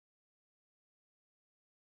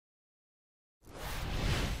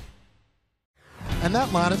And that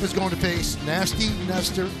lineup is going to face nasty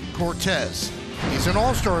Nestor Cortez. He's an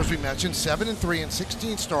all-star, as we mentioned, 7-3 in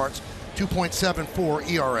 16 starts, 2.74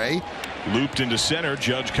 ERA. Looped into center,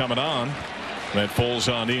 Judge coming on. That falls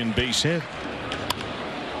on in, base hit.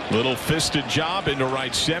 Little fisted job into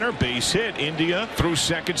right center, base hit. India through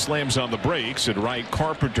second, slams on the brakes. At right,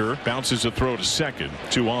 Carpenter bounces a throw to second,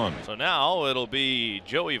 2 on. So now it'll be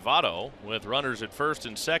Joey Votto with runners at first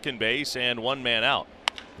and second base and 1 man out.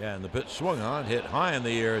 Yeah, and the pitch swung on, hit high in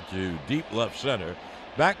the air to deep left center.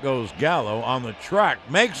 Back goes Gallo on the track,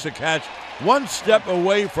 makes the catch 1 step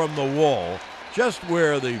away from the wall, just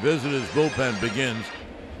where the visitors' bullpen begins.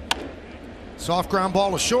 Soft ground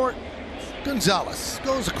ball is short. Gonzalez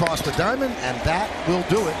goes across the diamond, and that will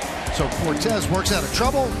do it. So Cortez works out of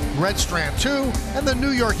trouble. Red strand 2, and the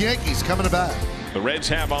New York Yankees coming to bat. The Reds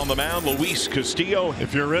have on the mound Luis Castillo.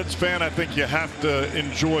 If you're a Reds fan, I think you have to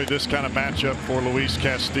enjoy this kind of matchup for Luis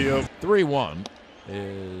Castillo. 3-1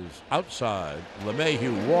 is outside.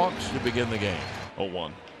 LeMahieu walks to begin the game.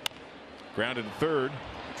 0-1. Grounded to third.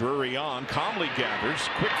 Drury on. Calmly gathers.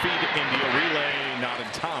 Quick feed to India. Relay not in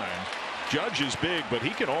time. Judge is big, but he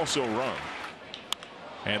can also run.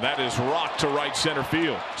 And that is rocked to right center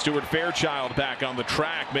field. Stuart Fairchild back on the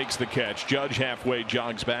track, makes the catch. Judge halfway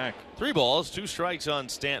jogs back. 3 balls, 2 strikes on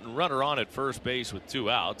Stanton. Runner on at first base with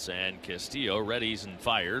 2 outs, and Castillo readies and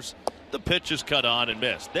fires. The pitch is cut on and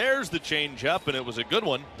missed. There's the changeup, and it was a good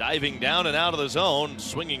one. Diving down and out of the zone,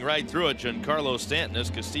 swinging right through it. Giancarlo Stanton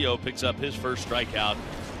as Castillo picks up his first strikeout.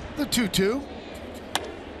 The 2-2.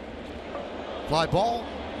 Fly ball.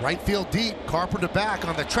 Right field deep. Carpenter back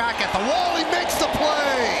on the track at the wall. He makes the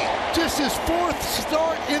play. Just his 4th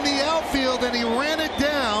start in the outfield, and he ran it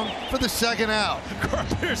down for the 2nd out.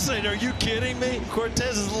 Carpenter's saying, are you kidding me?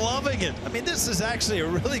 Cortez is loving it. I mean, this is actually a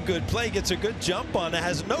really good play. Gets a good jump on it.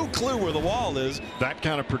 Has no clue where the wall is. That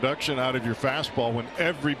kind of production out of your fastball when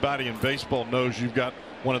everybody in baseball knows you've got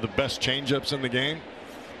one of the best changeups in the game.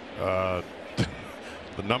 The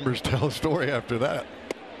numbers tell a story after that.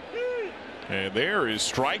 And there is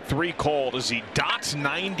strike 3 called as he dots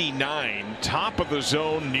 99, top of the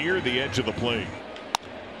zone near the edge of the plate.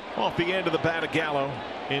 Off the end of the bat of Gallo,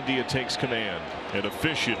 India takes command. An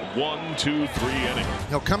efficient 1-2-3 inning.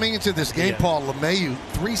 You know, coming into this game, Paul, LeMahieu,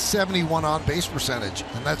 371 on base percentage,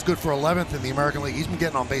 and that's good for 11th in the American League. He's been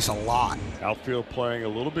getting on base a lot. Outfield playing a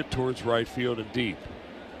little bit towards right field and deep.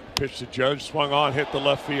 Pitch to Judge, swung on, hit the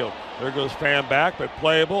left field. There goes Fan back, but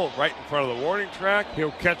playable right in front of the warning track.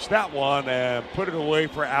 He'll catch that one and put it away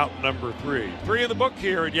for out number 3. 3 in the book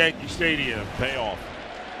here at Yankee Stadium. Payoff.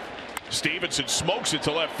 Stevenson smokes it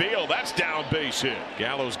to left field. That's down base hit.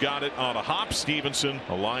 Gallo's got it on a hop. Stevenson,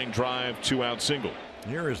 a line drive, 2-out single.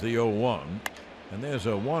 Here is the 0-1, and there's a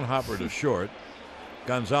 1-hopper to short.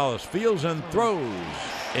 Gonzalez fields and throws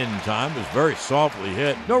in time. Is very softly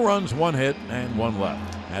hit. No runs, 1 hit, and 1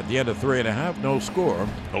 left. At the end of 3.5, no score.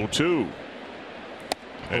 0-2.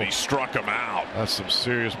 And he struck him out. That's some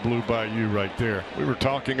serious blue by you right there. We were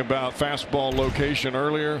talking about fastball location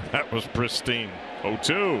earlier. That was pristine.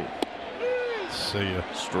 0-2. See ya.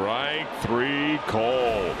 Strike 3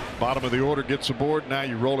 called. Bottom of the order gets aboard. Now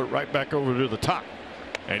you roll it right back over to the top.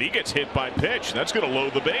 And he gets hit by pitch. That's going to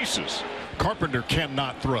load the bases. Carpenter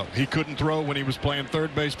cannot throw. He couldn't throw when he was playing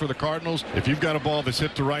third base for the Cardinals. If you've got a ball that's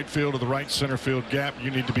hit the right field or the right center field gap, you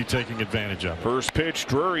need to be taking advantage of it. First pitch,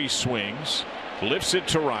 Drury swings, lifts it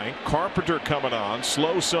to right. Carpenter coming on,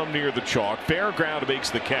 slow some near the chalk. Fairground makes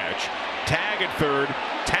the catch. Tag at third,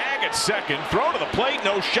 tag at second, throw to the plate,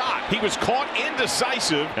 no shot. He was caught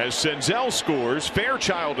indecisive as Senzel scores.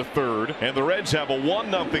 Fairchild to third, and the Reds have a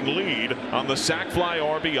 1-0 lead on the sac fly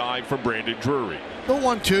RBI from Brandon Drury. The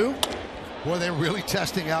 1-2. Boy, they're really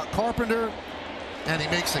testing out Carpenter, and he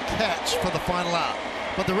makes a catch for the final out.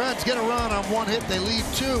 But the Reds get a run on 1 hit. They leave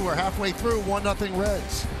 2. We're halfway through, 1-0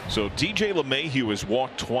 Reds. So DJ LeMahieu has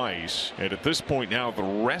walked twice, and at this point now the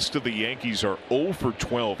rest of the Yankees are 0 for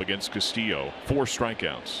 12 against Castillo. 4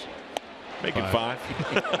 strikeouts. Make it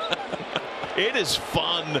 5. It is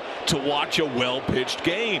fun to watch a well-pitched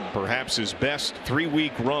game. Perhaps his best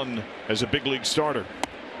 3-week run as a big league starter.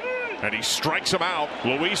 And he strikes him out.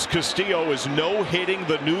 Luis Castillo is no-hitting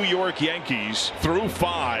the New York Yankees through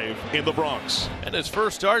 5 in the Bronx. And his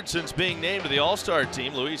first start since being named to the All-Star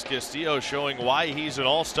team, Luis Castillo showing why he's an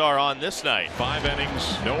All-Star on this night. 5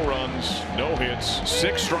 innings, no runs, no hits,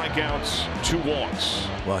 6 strikeouts, 2 walks.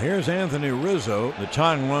 Well, here's Anthony Rizzo. The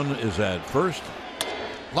tying run is at first.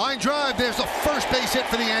 Line drive. There's a first base hit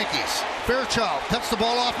for the Yankees. Fairchild cuts the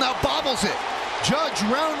ball off, now bobbles it. Judge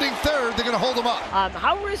rounding third. They're going to hold him up.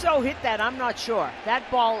 How Rizzo hit that, I'm not sure. That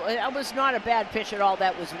ball, that was not a bad pitch at all.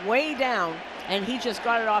 That was way down and he just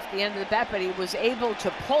got it off the end of the bat, but he was able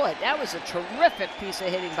to pull it. That was a terrific piece of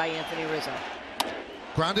hitting by Anthony Rizzo.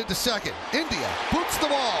 Grounded to second. India boots the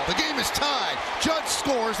ball. The game is tied. Judge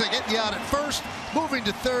scores. They get you out at first. Moving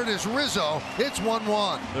to third is Rizzo. It's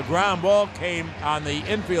 1-1. The ground ball came on the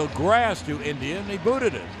infield grass to India, and he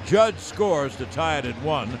booted it. Judge scores to tie it at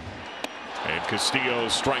 1. And Castillo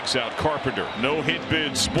strikes out Carpenter. No hit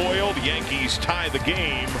bid spoiled. Yankees tie the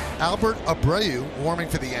game. Albert Abreu warming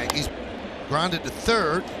for the Yankees. Grounded to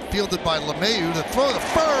third. Fielded by LeMahieu to throw to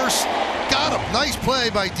first. Got him. Nice play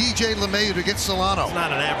by DJ LeMahieu to get Solano. It's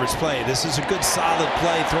not an average play. This is a good solid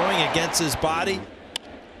play, throwing against his body.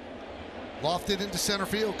 Lofted into center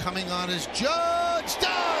field. Coming on is Judge.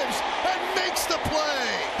 Dives and makes the play.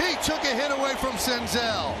 He took a hit away from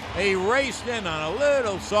Senzel. He raced in on a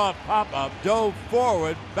little soft pop-up, dove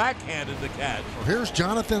forward, backhanded the catch. Well, here's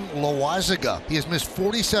Jonathan Loaizaga. He has missed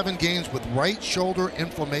 47 games with right shoulder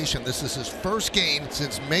inflammation. This is his first game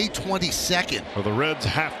since May 22nd. Well, the Reds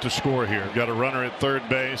have to score here. Got a runner at third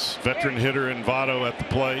base. Veteran hitter in Votto at the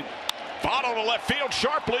plate. Votto to left field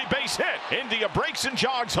sharply, base hit. India breaks and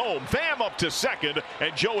jogs home. Pham up to second,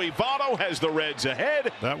 and Joey Votto has the Reds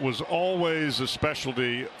ahead. That was always a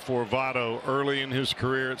specialty for Votto early in his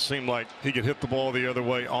career. It seemed like he could hit the ball the other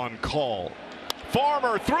way on call.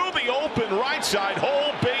 Farmer through the open right side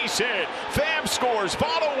hole, base hit. Pham scores.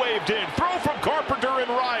 Votto waved in. Throw from Carpenter in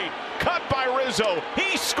right. Cut by Rizzo.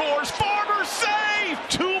 He scores. Farmer safe.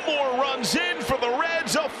 2 more runs in for the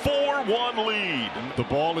Reds. A 4-1 lead. The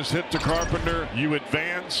ball is hit to Carpenter. You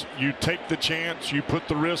advance. You take the chance. You put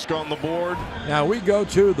the risk on the board. Now we go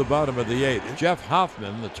to the bottom of the 8th. Jeff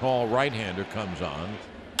Hoffman, the tall right-hander, comes on.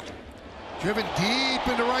 Driven deep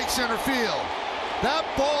into right center field. That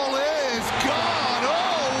ball is gone.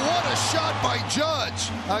 Oh, what a shot by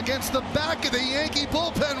Judge against the back of the Yankee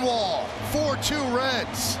bullpen wall. 4-2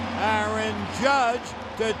 Reds. Aaron Judge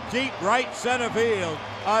to deep right center field.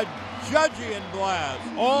 A Judgian blast.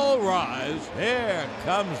 All rise. Here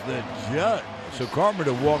comes the Judge. So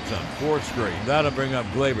Carpenter walks on 4 straight. That'll bring up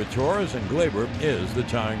Gleyber Torres, and Gleyber is the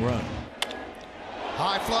tying run.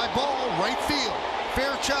 High fly ball, right field.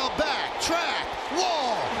 Fairchild back, track,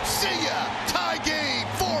 wall, see ya. Tie game,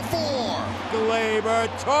 4-4. Gleyber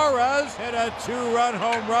Torres hit a 2-run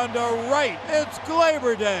home run to right. It's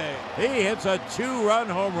Gleyber Day. He hits a 2-run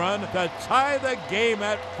home run to tie the game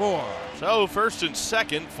at 4. So first and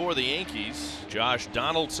second for the Yankees. Josh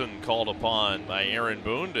Donaldson called upon by Aaron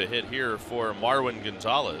Boone to hit here for Marwin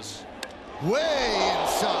Gonzalez. Way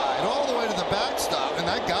inside, all the way to the backstop, and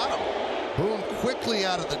that got him. Boone quickly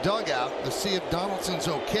out of the dugout to see if Donaldson's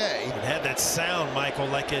okay. It had that sound, Michael,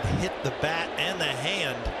 like it hit the bat and the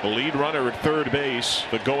hand. The lead runner at third base,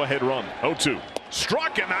 the go-ahead run. 0-2.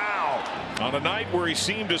 Struck him out. On a night where he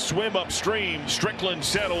seemed to swim upstream, Strickland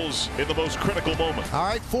settles in the most critical moment. All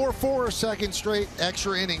right, 4-4, second straight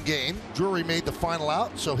extra inning game. Drury made the final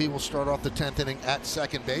out, so he will start off the 10th inning at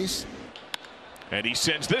second base. And he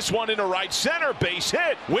sends this one into right center, base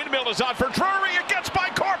hit. Windmill is on for Drury. It gets by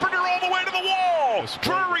Carpenter all the way to the wall.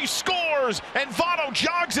 Drury scores, and Votto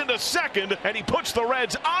jogs into second, and he puts the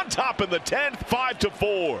Reds on top in the 10th,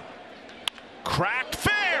 5-4. Cracked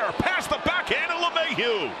fair, past the backhand of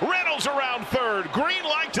LeMahieu. Reynolds around third, green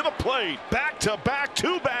light to the plate. Back-to-back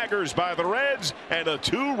 2 baggers by the Reds, and a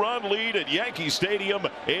 2-run lead at Yankee Stadium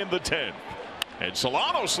in the 10th. And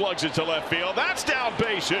Solano slugs it to left field. That's down,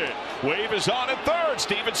 base hit. Wave is on at third.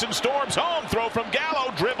 Stevenson storms home. Throw from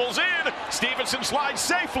Gallo. Dribbles in. Stevenson slides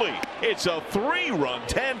safely. It's a 3-run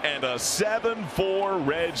 10 and a 7-4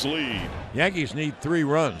 Reds lead. Yankees need 3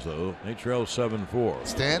 runs, though. They trail 7-4.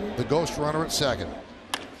 Stan, the ghost runner at second.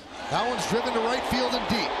 That one's driven to right field and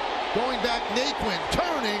deep. Going back, Naquin,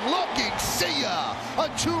 turning, looking, see ya! A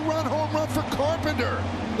 2-run home run for Carpenter.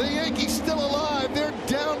 The Yankees still alive. They're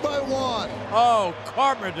down by 1. Oh,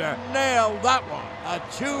 Carpenter nailed that one. A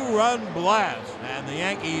 2-run blast. And the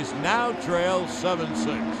Yankees now trail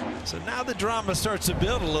 7-6. So now the drama starts to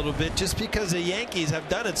build a little bit just because the Yankees have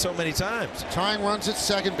done it so many times. Tying runs at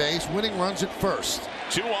second base, winning runs at first.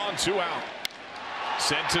 2 on, 2 out.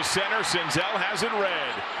 Sent to center, Senzel has it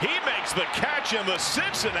red. He makes the catch, and the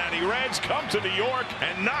Cincinnati Reds come to New York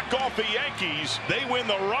and knock off the Yankees. They win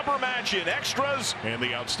the rubber match in extras, and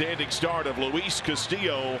the outstanding start of Luis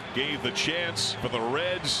Castillo gave the chance for the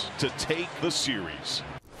Reds to take the series.